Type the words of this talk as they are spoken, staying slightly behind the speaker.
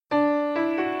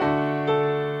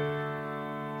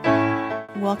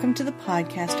Welcome to the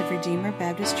podcast of Redeemer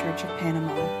Baptist Church of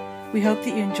Panama. We hope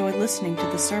that you enjoy listening to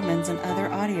the sermons and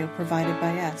other audio provided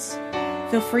by us.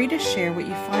 Feel free to share what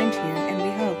you find here, and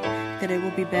we hope that it will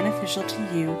be beneficial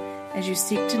to you as you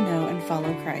seek to know and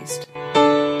follow Christ.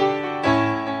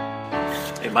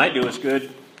 It might do us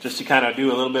good just to kind of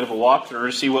do a little bit of a walkthrough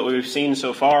to see what we've seen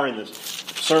so far in the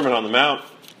Sermon on the Mount.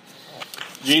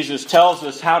 Jesus tells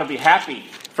us how to be happy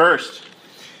first.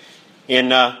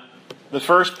 In the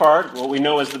first part, what we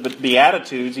know as the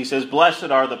Beatitudes, he says,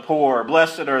 "Blessed are the poor,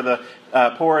 blessed are the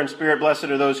poor in spirit, blessed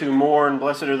are those who mourn,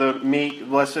 blessed are the meek,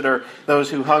 blessed are those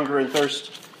who hunger and thirst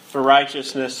for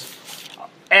righteousness."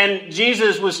 And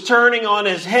Jesus was turning on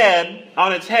its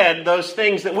head, those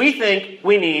things that we think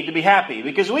we need to be happy.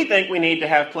 Because we think we need to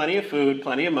have plenty of food,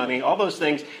 plenty of money, all those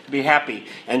things to be happy.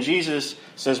 And Jesus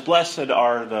says, "Blessed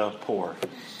are the poor."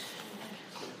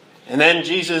 And then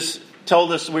Jesus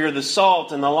told us we are the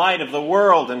salt and the light of the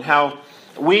world, and how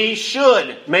we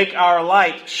should make our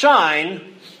light shine,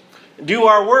 do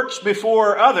our works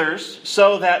before others,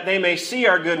 so that they may see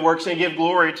our good works and give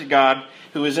glory to God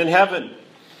who is in heaven.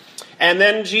 And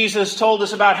then Jesus told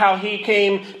us about how he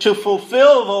came to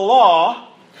fulfill the law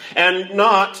and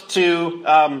not to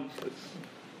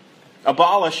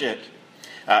abolish it.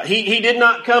 He did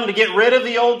not come to get rid of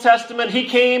the Old Testament. He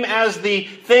came as the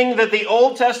thing that the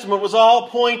Old Testament was all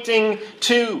pointing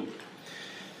to.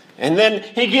 And then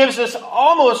he gives us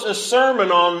almost a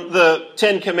sermon on the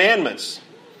Ten Commandments.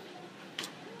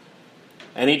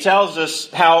 And he tells us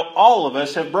how all of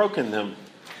us have broken them.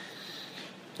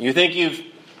 You think you've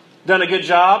done a good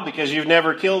job because you've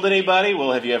never killed anybody?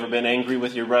 Well, have you ever been angry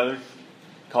with your brother?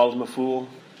 Called him a fool?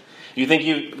 You think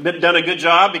you've done a good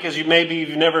job because you've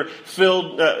never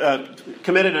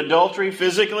committed adultery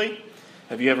physically?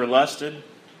 Have you ever lusted?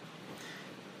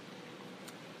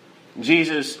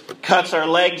 Jesus cuts our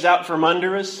legs out from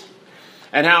under us.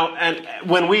 And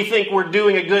when we think we're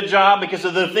doing a good job because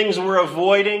of the things we're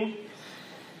avoiding,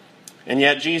 and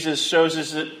yet Jesus shows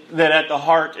us that at the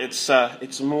heart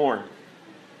it's more.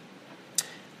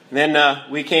 And then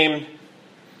we came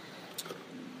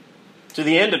to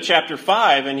the end of chapter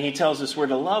 5, and he tells us we're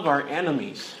to love our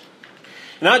enemies.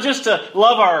 Not just to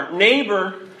love our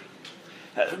neighbor,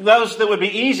 those that would be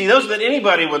easy, those that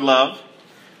anybody would love,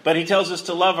 but he tells us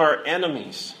to love our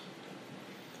enemies.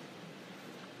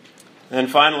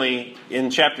 And finally, in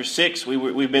chapter 6,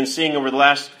 we've been seeing over the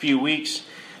last few weeks,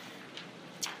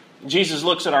 Jesus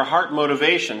looks at our heart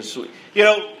motivations.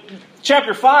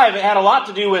 Chapter 5 had a lot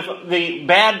to do with the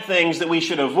bad things that we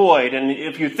should avoid. And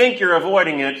if you think you're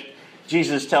avoiding it,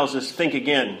 Jesus tells us, think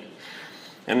again.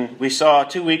 And we saw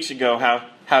 2 weeks ago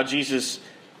how Jesus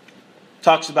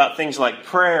talks about things like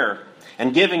prayer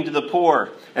and giving to the poor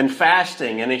and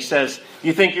fasting. And he says,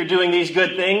 you think you're doing these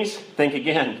good things? Think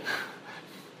again.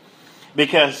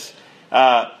 Because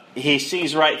he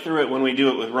sees right through it when we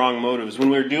do it with wrong motives. When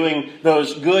we're doing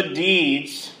those good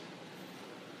deeds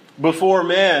before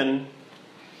men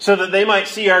so that they might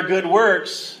see our good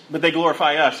works, but they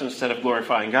glorify us instead of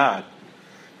glorifying God.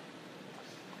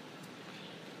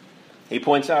 He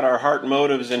points out our heart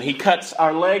motives, and he cuts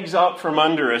our legs up from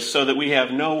under us so that we have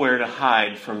nowhere to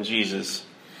hide from Jesus.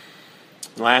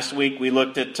 Last week we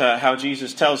looked at how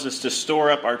Jesus tells us to store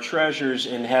up our treasures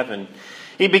in heaven.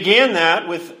 He began that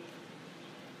with,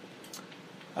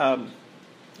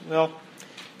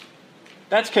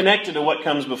 that's connected to what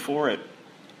comes before it.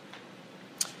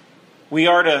 We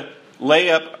are to lay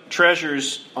up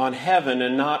treasures on heaven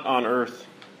and not on earth.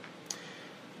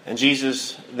 And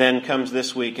Jesus then comes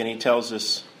this week and he tells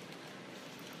us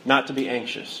not to be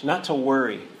anxious, not to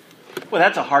worry. Well,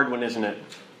 that's a hard one, isn't it?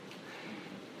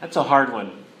 That's a hard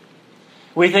one.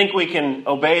 We think we can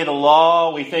obey the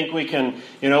law. We think we can,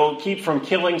 keep from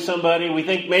killing somebody. We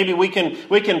think maybe we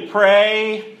can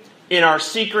pray in our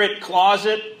secret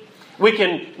closet. We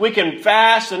can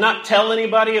fast and not tell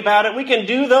anybody about it. We can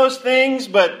do those things,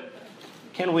 but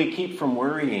can we keep from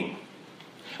worrying?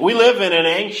 We live in an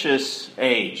anxious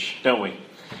age, don't we?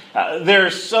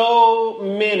 There's so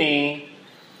many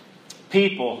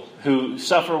people who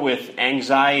suffer with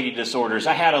anxiety disorders.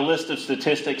 I had a list of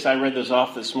statistics. I read those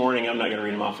off this morning. I'm not going to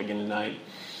read them off again tonight.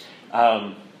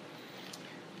 Part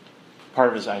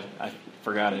of it is I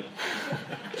forgot it.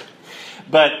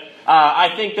 But I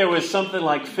think there was something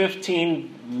like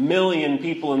 15 million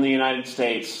people in the United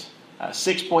States.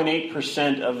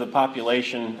 6.8% of the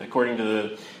population, according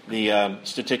to the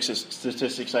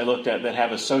statistics I looked at, that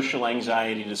have a social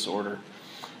anxiety disorder.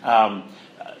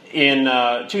 In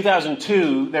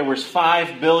 2002, there was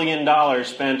 $5 billion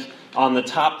spent on the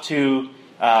top two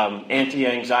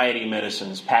anti-anxiety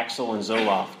medicines, Paxil and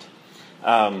Zoloft.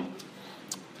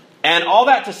 And all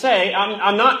that to say,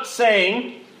 I'm not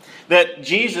saying that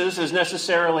Jesus is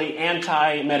necessarily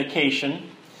anti-medication.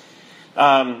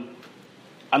 I'm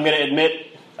going to admit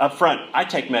up front, I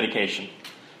take medication.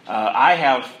 I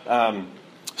have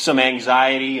some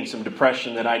anxiety and some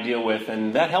depression that I deal with,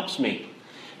 and that helps me.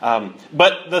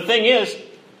 But the thing is,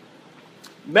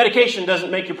 medication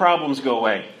doesn't make your problems go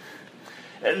away.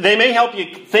 They may help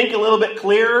you think a little bit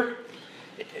clearer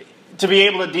to be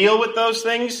able to deal with those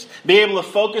things, be able to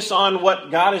focus on what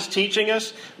God is teaching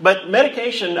us. But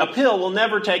medication, a pill, will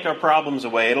never take our problems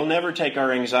away. It'll never take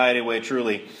our anxiety away,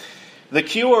 truly. The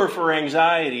cure for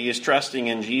anxiety is trusting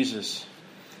in Jesus.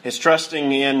 It's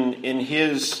trusting in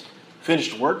His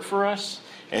finished work for us.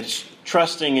 It's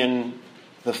trusting in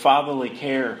the fatherly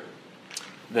care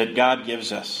that God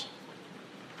gives us.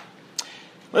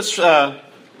 Let's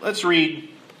read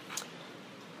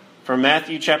from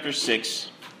Matthew chapter 6,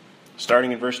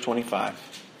 starting in verse 25.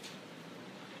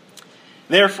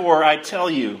 Therefore, I tell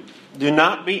you, do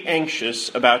not be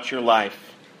anxious about your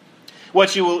life,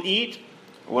 what you will eat,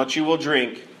 what you will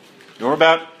drink, nor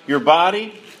about your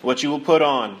body, what you will put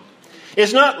on.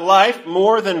 Is not life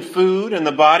more than food, and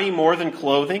the body more than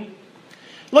clothing?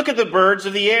 Look at the birds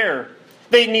of the air.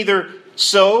 They neither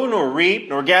sow nor reap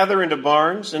nor gather into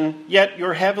barns, and yet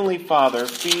your heavenly Father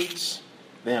feeds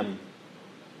them.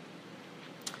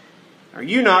 Are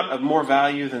you not of more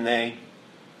value than they?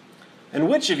 And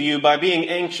which of you, by being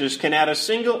anxious, can add a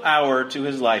single hour to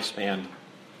his lifespan?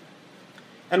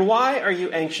 And why are you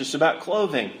anxious about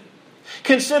clothing?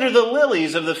 Consider the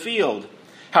lilies of the field,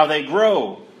 how they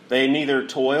grow. They neither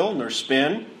toil nor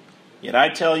spin. Yet I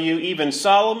tell you, even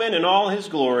Solomon in all his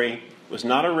glory was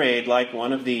not arrayed like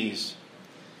one of these.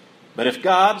 But if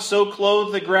God so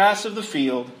clothed the grass of the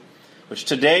field, which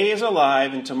today is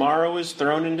alive and tomorrow is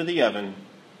thrown into the oven,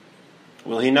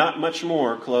 will He not much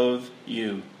more clothe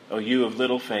you, O you of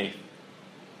little faith?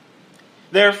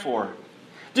 Therefore,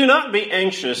 do not be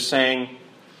anxious, saying,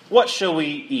 what shall we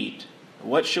eat?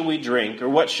 What shall we drink? Or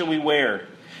what shall we wear?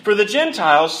 For the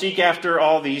Gentiles seek after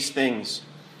all these things,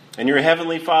 and your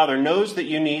heavenly Father knows that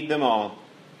you need them all.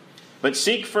 But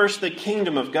seek first the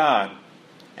kingdom of God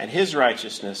and His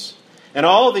righteousness, and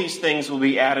all these things will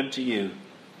be added to you.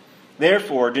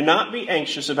 Therefore, do not be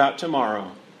anxious about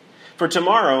tomorrow, for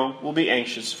tomorrow will be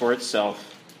anxious for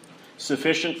itself.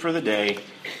 Sufficient for the day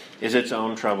is its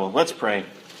own trouble. Let's pray.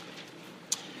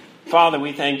 Father,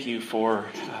 we thank you for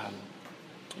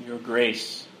your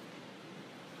grace.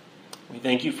 We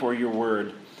thank you for your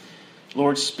word.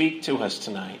 Lord, speak to us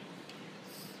tonight.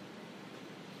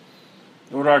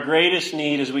 Lord, our greatest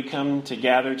need as we come to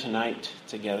gather tonight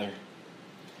together,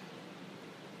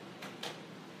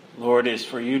 Lord, is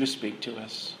for you to speak to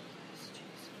us.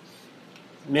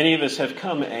 Many of us have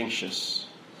come anxious.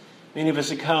 Many of us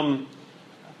have come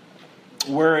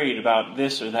worried about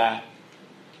this or that.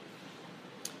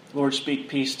 Lord, speak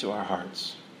peace to our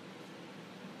hearts.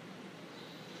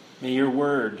 May your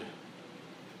word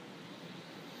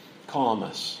calm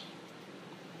us.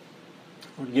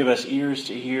 Lord, give us ears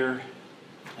to hear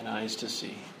and eyes to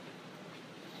see.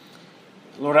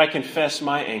 Lord, I confess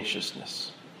my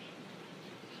anxiousness,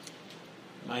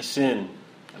 my sin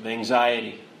of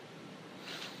anxiety.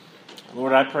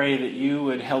 Lord, I pray that you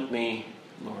would help me,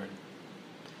 Lord,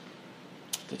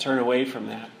 to turn away from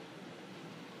that.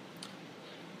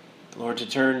 Lord, to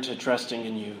turn to trusting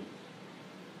in you.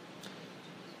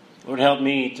 Lord, help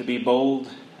me to be bold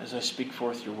as I speak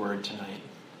forth your word tonight.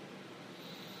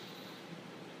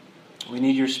 We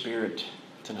need your Spirit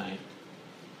tonight.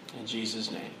 In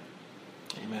Jesus' name,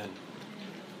 amen.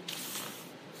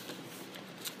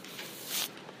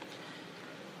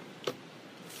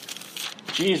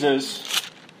 Jesus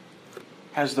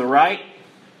has the right,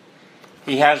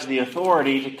 he has the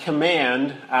authority to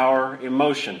command our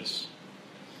emotions.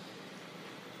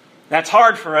 That's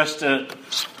hard for us to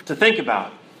think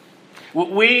about.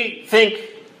 We think,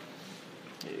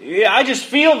 yeah, I just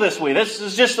feel this way. This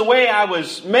is just the way I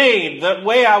was made, the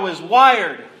way I was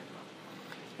wired.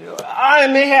 I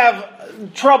may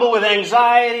have trouble with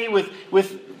anxiety,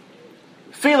 with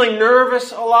feeling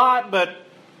nervous a lot, but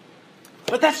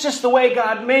that's just the way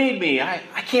God made me. I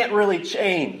can't really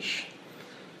change.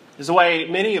 Is the way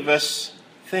many of us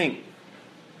think.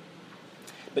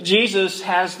 But Jesus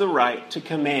has the right to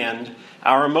command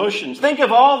our emotions. Think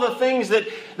of all the things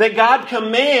that God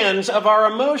commands of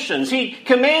our emotions. He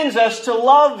commands us to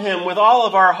love Him with all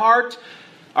of our heart,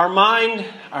 our mind,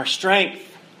 our strength.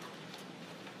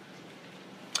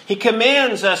 He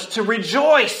commands us to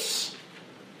rejoice.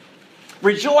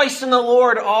 Rejoice in the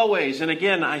Lord always. And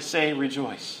again, I say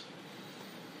rejoice.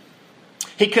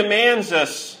 He commands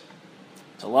us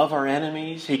to love our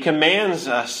enemies. He commands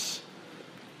us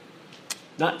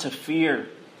not to fear.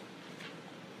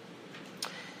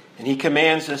 And He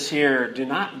commands us here, do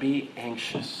not be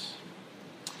anxious.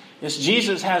 Yes,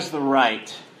 Jesus has the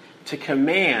right to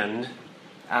command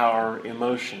our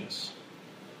emotions.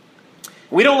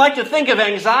 We don't like to think of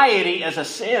anxiety as a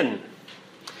sin,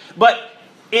 but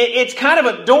it's kind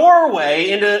of a doorway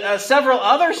into several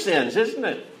other sins, isn't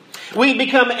it? We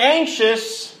become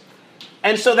anxious,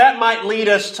 and so that might lead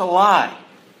us to lie.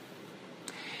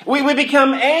 We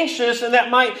become anxious, and that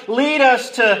might lead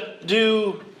us to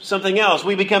do something else.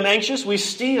 We become anxious, we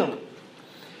steal.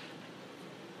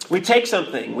 We take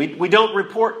something. We don't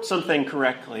report something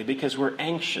correctly because we're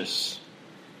anxious.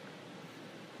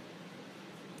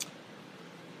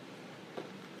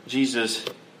 Jesus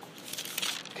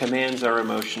commands our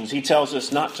emotions. He tells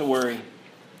us not to worry.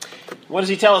 What does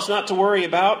He tell us not to worry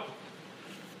about?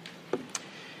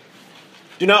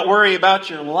 Do not worry about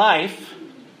your life.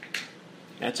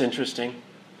 That's interesting.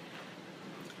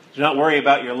 Do not worry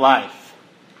about your life.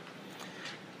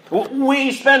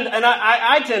 We spend, and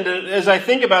I tend to, as I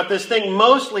think about this, think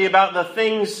mostly about the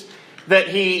things that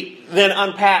He then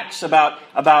unpacks about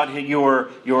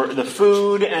the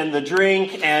food and the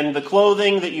drink and the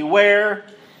clothing that you wear.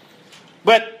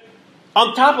 But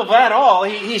on top of that all,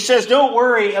 he says, don't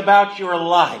worry about your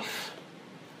life.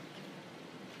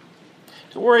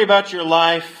 Don't worry about your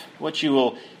life, what you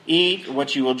will eat,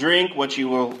 what you will drink,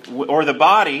 or the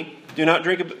body. Do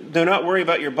not worry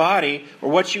about your body or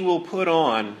what you will put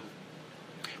on.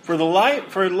 For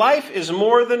life is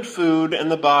more than food, and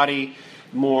the body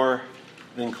more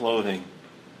than clothing.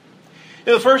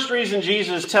 Now, the first reason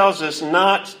Jesus tells us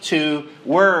not to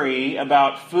worry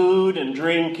about food and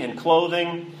drink and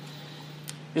clothing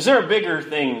is there are bigger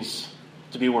things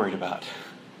to be worried about.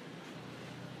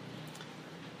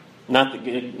 Not that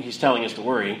He's telling us to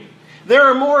worry. There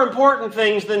are more important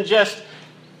things than just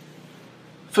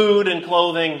food and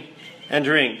clothing and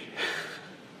drink.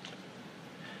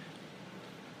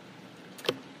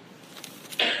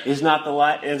 Is not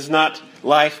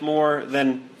life more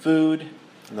than food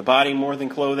and the body more than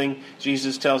clothing?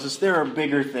 Jesus tells us there are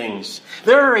bigger things.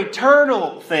 There are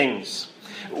eternal things.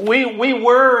 We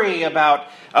worry about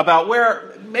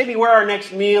where our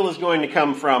next meal is going to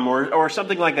come from or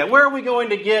something like that. Where are we going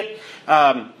to get...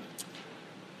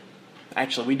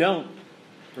 Actually, we don't.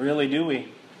 Really, do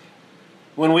we?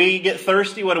 When we get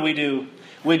thirsty, what do?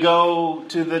 We go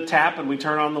to the tap and we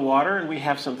turn on the water and we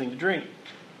have something to drink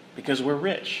because we're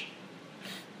rich.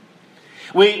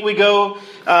 We go,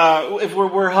 if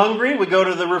we're hungry, we go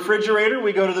to the refrigerator,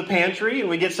 we go to the pantry and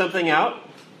we get something out.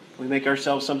 We make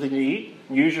ourselves something to eat,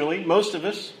 usually, most of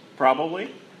us,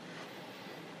 probably.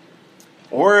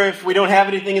 Or if we don't have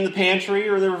anything in the pantry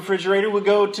or the refrigerator, we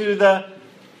go to the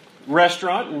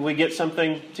restaurant and we get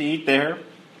something to eat there.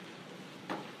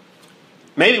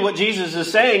 Maybe what Jesus is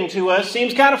saying to us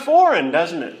seems kind of foreign,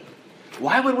 doesn't it?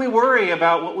 Why would we worry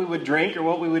about what we would drink or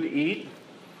what we would eat?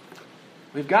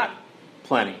 We've got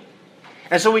plenty.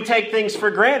 And so we take things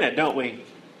for granted, don't we?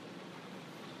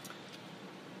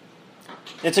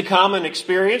 It's a common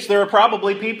experience. There are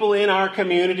probably people in our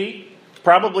community,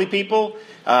 probably people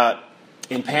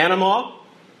in Panama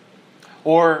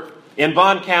or in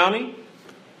Bond County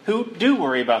who do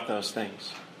worry about those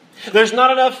things. There's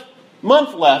not enough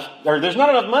money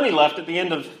left at the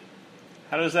end of...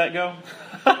 How does that go?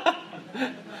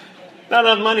 Not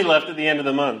enough money left at the end of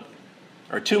the month.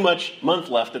 Or too much month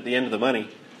left at the end of the money.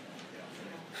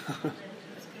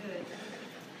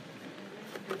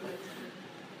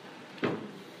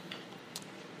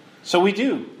 So we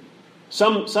do.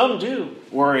 Some do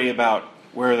worry about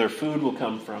where their food will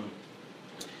come from.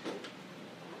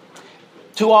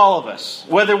 To all of us,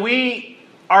 whether we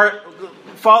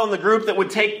fall in the group that would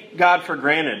take God for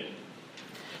granted,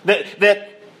 that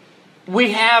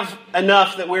we have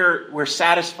enough that we're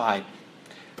satisfied.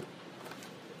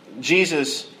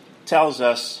 Jesus tells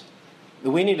us that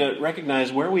we need to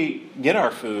recognize where we get our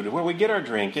food, where we get our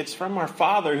drink. It's from our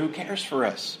Father who cares for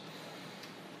us.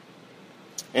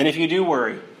 And if you do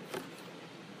worry,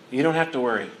 you don't have to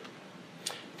worry.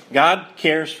 God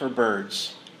cares for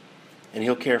birds, and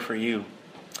He'll care for you.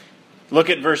 Look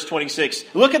at verse 26.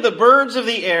 Look at the birds of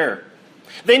the air.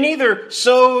 They neither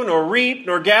sow nor reap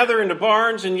nor gather into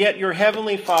barns, and yet your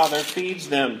heavenly Father feeds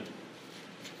them.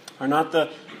 Are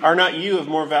not you of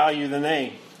more value than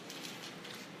they?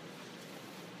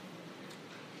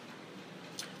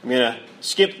 I'm going to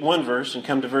skip one verse and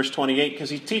come to verse 28 because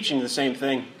he's teaching the same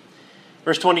thing.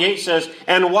 Verse 28 says,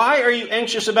 "And why are you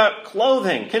anxious about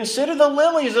clothing? Consider the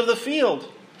lilies of the field,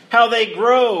 how they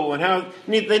grow and how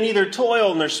they neither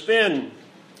toil nor spin.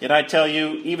 Yet I tell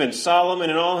you, even Solomon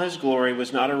in all his glory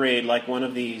was not arrayed like one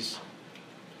of these.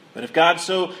 But if God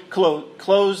so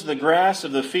clothes the grass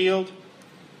of the field,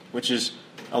 which is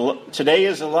today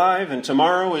is alive and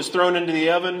tomorrow is thrown into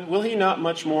the oven, will he not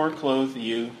much more clothe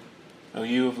you, O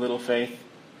you of little faith?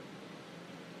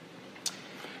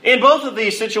 In both of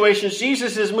these situations,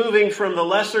 Jesus is moving from the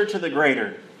lesser to the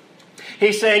greater.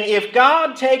 He's saying, if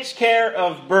God takes care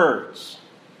of birds,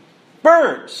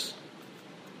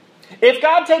 if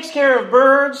God takes care of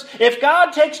birds, if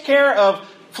God takes care of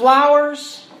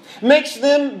flowers, makes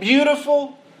them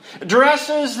beautiful,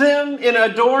 dresses them in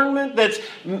adornment that's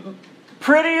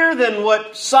prettier than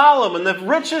what Solomon, the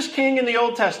richest king in the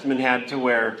Old Testament, had to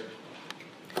wear,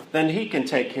 then he can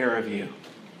take care of you.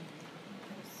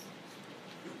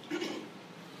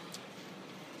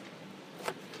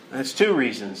 That's two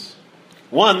reasons.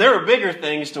 One, there are bigger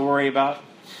things to worry about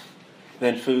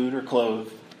than food or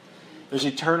clothes. There's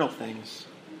eternal things.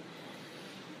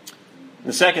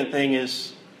 The second thing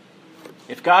is,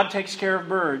 if God takes care of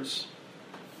birds,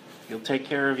 He'll take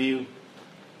care of you.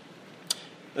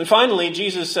 And finally,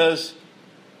 Jesus says,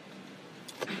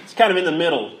 it's kind of in the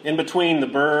middle, in between the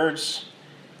birds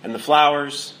and the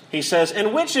flowers. He says,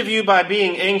 and which of you by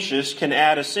being anxious can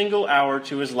add a single hour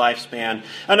to his lifespan?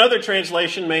 Another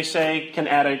translation may say, can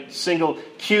add a single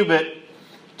cubit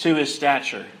to his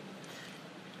stature.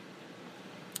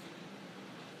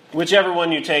 Whichever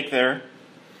one you take there.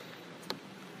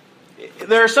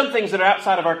 There are some things that are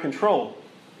outside of our control.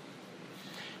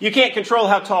 You can't control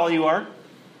how tall you are.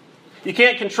 You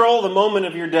can't control the moment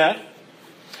of your death.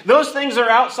 Those things are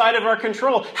outside of our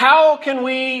control. How can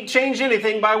we change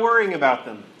anything by worrying about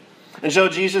them? And so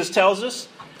Jesus tells us,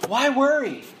 why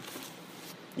worry?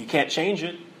 You can't change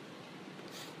it.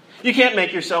 You can't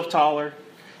make yourself taller.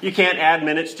 You can't add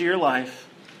minutes to your life.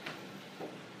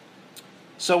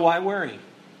 So why worry?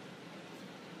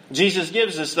 Jesus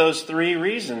gives us those three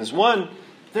reasons. One,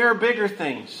 there are bigger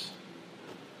things.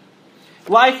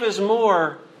 Life is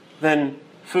more than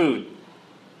food.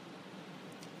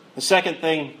 The second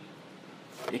thing,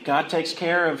 if God takes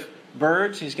care of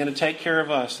birds, He's going to take care of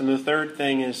us. And the third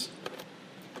thing is,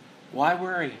 why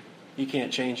worry? You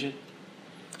can't change it.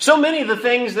 So many of the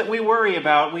things that we worry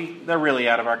about, they're really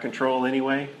out of our control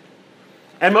anyway.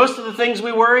 And most of the things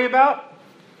we worry about,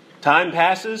 time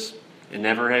passes, it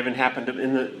never even happened it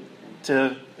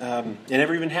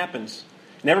never even happens.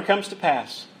 It never comes to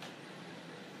pass.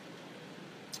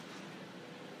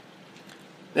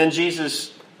 Then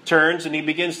Jesus turns and He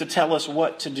begins to tell us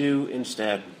what to do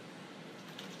instead.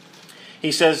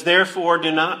 He says, therefore,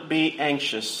 do not be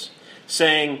anxious,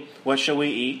 saying, what shall we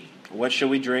eat? What shall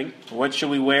we drink? What shall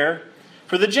we wear?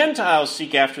 For the Gentiles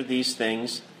seek after these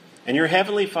things, and your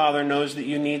heavenly Father knows that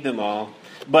you need them all.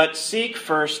 But seek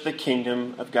first the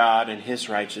kingdom of God and His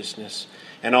righteousness,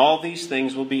 and all these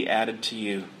things will be added to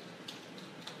you.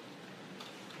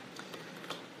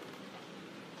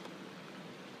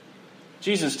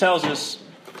 Jesus tells us,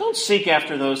 don't seek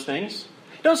after those things.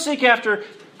 Don't seek after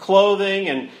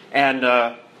clothing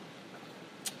and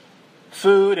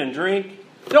food and drink.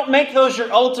 Don't make those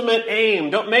your ultimate aim.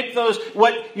 Don't make those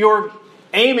what you're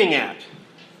aiming at.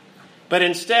 But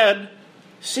instead,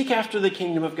 seek after the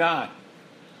kingdom of God.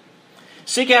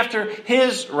 Seek after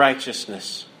His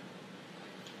righteousness.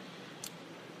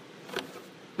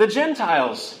 The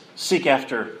Gentiles seek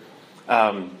after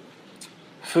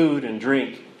food and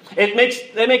drink. They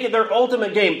make it their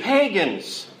ultimate game.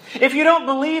 Pagans. If you don't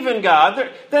believe in God,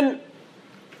 then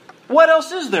what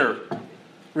else is there,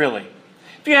 really?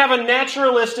 If you have a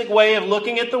naturalistic way of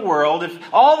looking at the world, if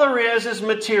all there is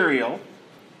material,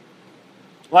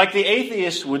 like the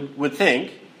atheist would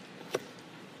think,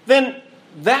 then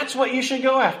that's what you should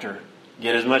go after.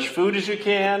 Get as much food as you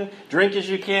can, drink as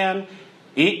you can,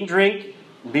 eat and drink,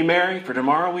 be merry, for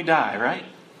tomorrow we die, right?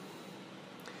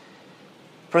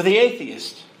 For the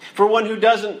atheist, for one who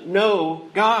doesn't know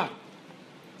God.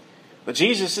 But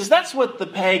Jesus says that's what the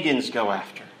pagans go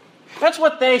after. That's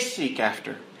what they seek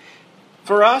after.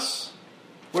 For us,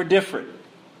 we're different.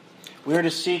 We're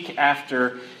to seek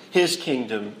after His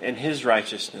kingdom and His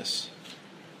righteousness.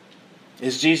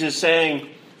 Is Jesus saying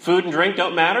food and drink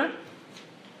don't matter?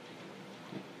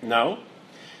 No.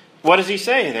 What does He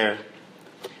say there?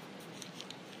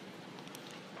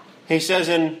 He says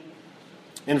in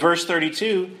verse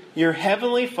 32, your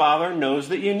heavenly Father knows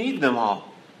that you need them all.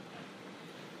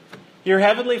 Your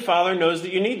heavenly Father knows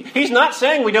that you need. He's not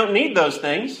saying we don't need those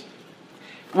things.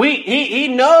 He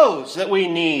knows that we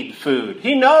need food.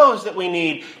 He knows that we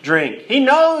need drink. He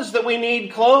knows that we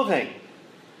need clothing.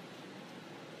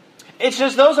 It's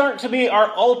just those aren't to be our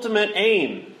ultimate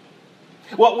aim.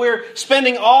 What we're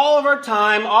spending all of our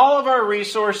time, all of our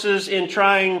resources in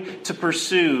trying to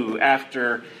pursue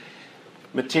after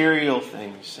material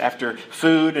things, after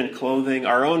food and clothing,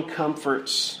 our own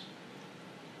comforts.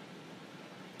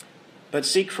 But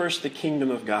seek first the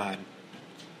kingdom of God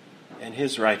and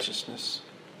His righteousness.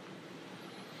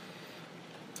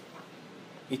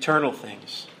 Eternal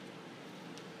things.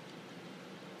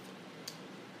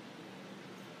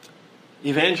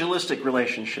 Evangelistic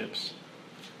relationships.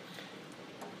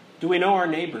 Do we know our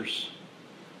neighbors?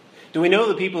 Do we know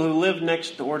the people who live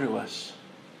next door to us?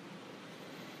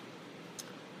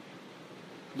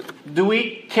 Do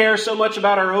we care so much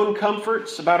about our own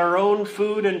comforts, about our own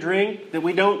food and drink, that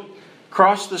we don't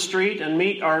cross the street and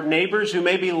meet our neighbors who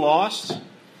may be lost?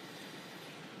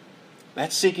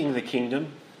 That's seeking the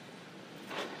kingdom.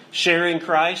 Sharing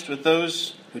Christ with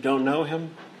those who don't know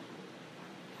Him.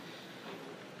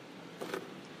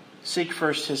 Seek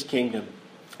first His kingdom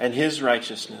and His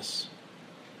righteousness.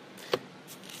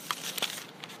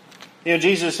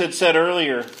 Jesus had said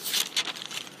earlier,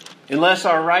 unless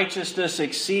our righteousness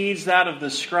exceeds that of the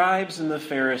scribes and the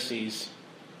Pharisees,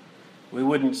 we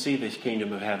wouldn't see this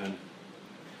kingdom of heaven.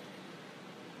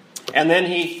 And then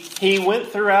he went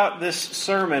throughout this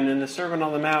sermon, in the Sermon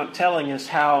on the Mount, telling us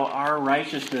how our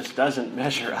righteousness doesn't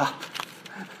measure up.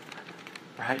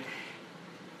 Right?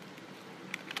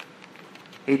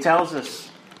 He tells us,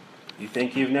 you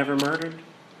think you've never murdered?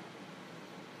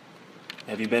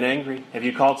 Have you been angry? Have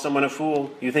you called someone a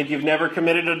fool? You think you've never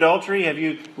committed adultery? Have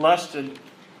you lusted?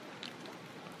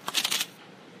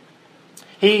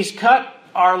 He's cut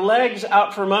our legs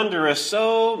out from under us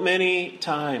so many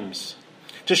times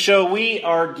to show we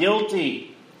are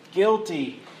guilty,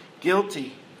 guilty,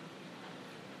 guilty.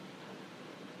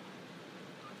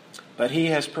 But He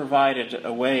has provided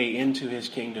a way into His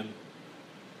kingdom.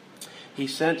 He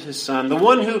sent His Son. The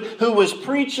one who was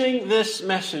preaching this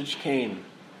message came.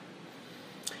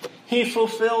 He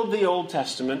fulfilled the Old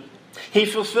Testament. He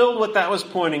fulfilled what that was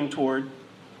pointing toward.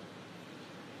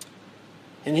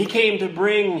 And He came to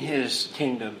bring His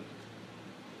kingdom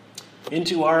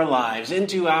into our lives,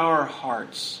 into our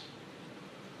hearts.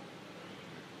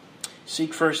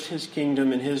 Seek first His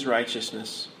kingdom and His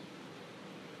righteousness.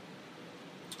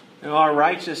 Now, our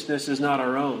righteousness is not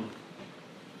our own.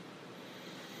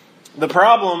 The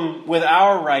problem with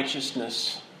our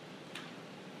righteousness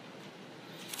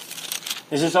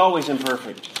is it's always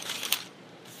imperfect.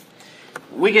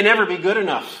 We can never be good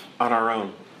enough on our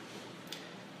own.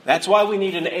 That's why we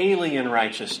need an alien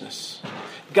righteousness.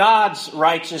 God's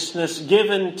righteousness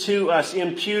given to us,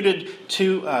 imputed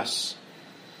to us.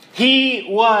 He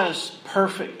was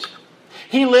perfect.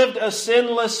 He lived a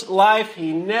sinless life.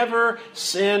 He never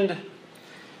sinned.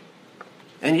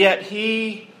 And yet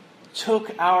He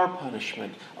took our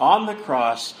punishment on the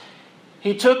cross.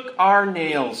 He took our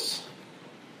nails.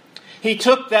 He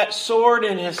took that sword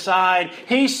in His side.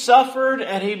 He suffered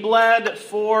and He bled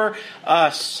for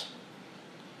us.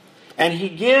 And He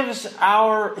gives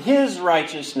His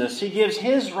righteousness. He gives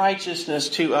His righteousness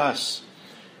to us.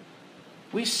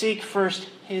 We seek first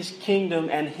His kingdom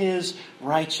and His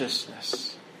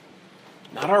righteousness.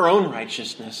 Not our own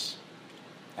righteousness.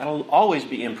 That'll always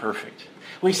be imperfect.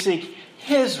 We seek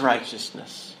His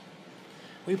righteousness.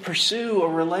 We pursue a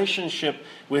relationship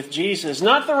with Jesus,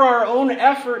 not through our own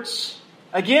efforts.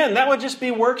 Again, that would just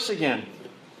be works again.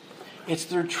 It's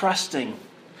through trusting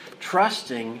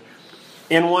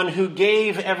in one who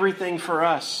gave everything for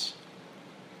us.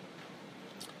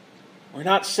 We're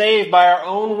not saved by our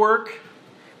own work.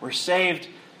 We're saved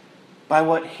by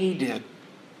what He did.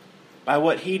 By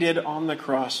what He did on the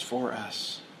cross for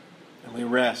us. And we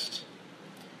rest.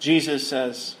 Jesus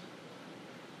says,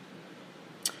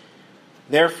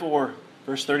 therefore,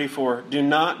 verse 34, do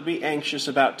not be anxious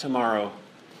about tomorrow,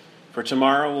 for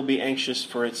tomorrow will be anxious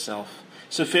for itself.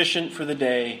 Sufficient for the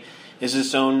day is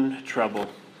its own trouble.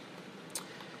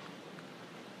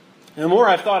 And the more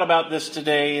I've thought about this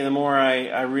today, the more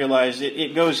I realize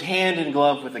it goes hand in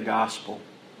glove with the gospel.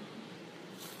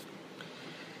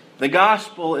 The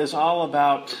gospel is all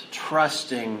about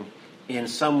trusting in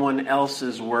someone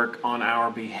else's work on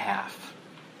our behalf.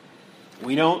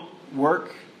 We don't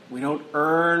work. We don't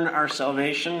earn our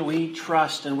salvation. We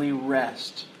trust and we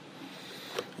rest.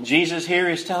 And Jesus here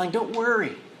is telling, don't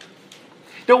worry.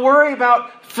 Don't worry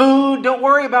about food. Don't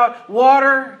worry about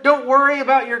water. Don't worry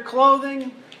about your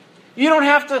clothing. You don't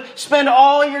have to spend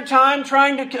all your time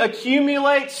trying to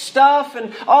accumulate stuff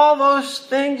and all those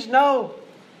things. No.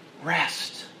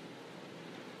 Rest.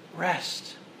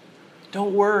 Rest.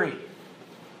 Don't worry.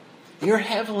 Your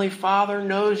Heavenly Father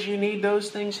knows you need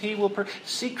those things. He will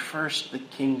seek first the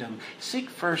kingdom. Seek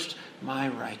first my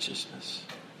righteousness.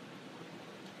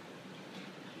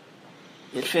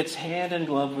 It fits hand in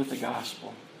glove with the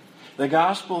gospel. The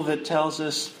gospel that tells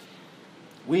us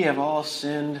we have all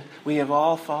sinned, we have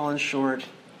all fallen short,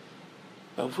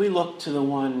 but if we look to the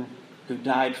one who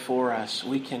died for us,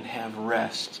 we can have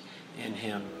rest in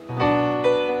Him.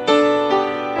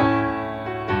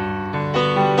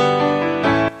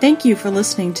 Thank you for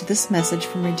listening to this message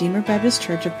from Redeemer Baptist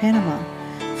Church of Panama.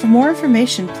 For more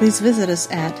information, please visit us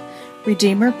at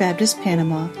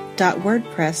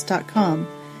redeemerbaptistpanama.wordpress.com,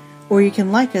 or you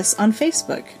can like us on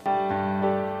Facebook.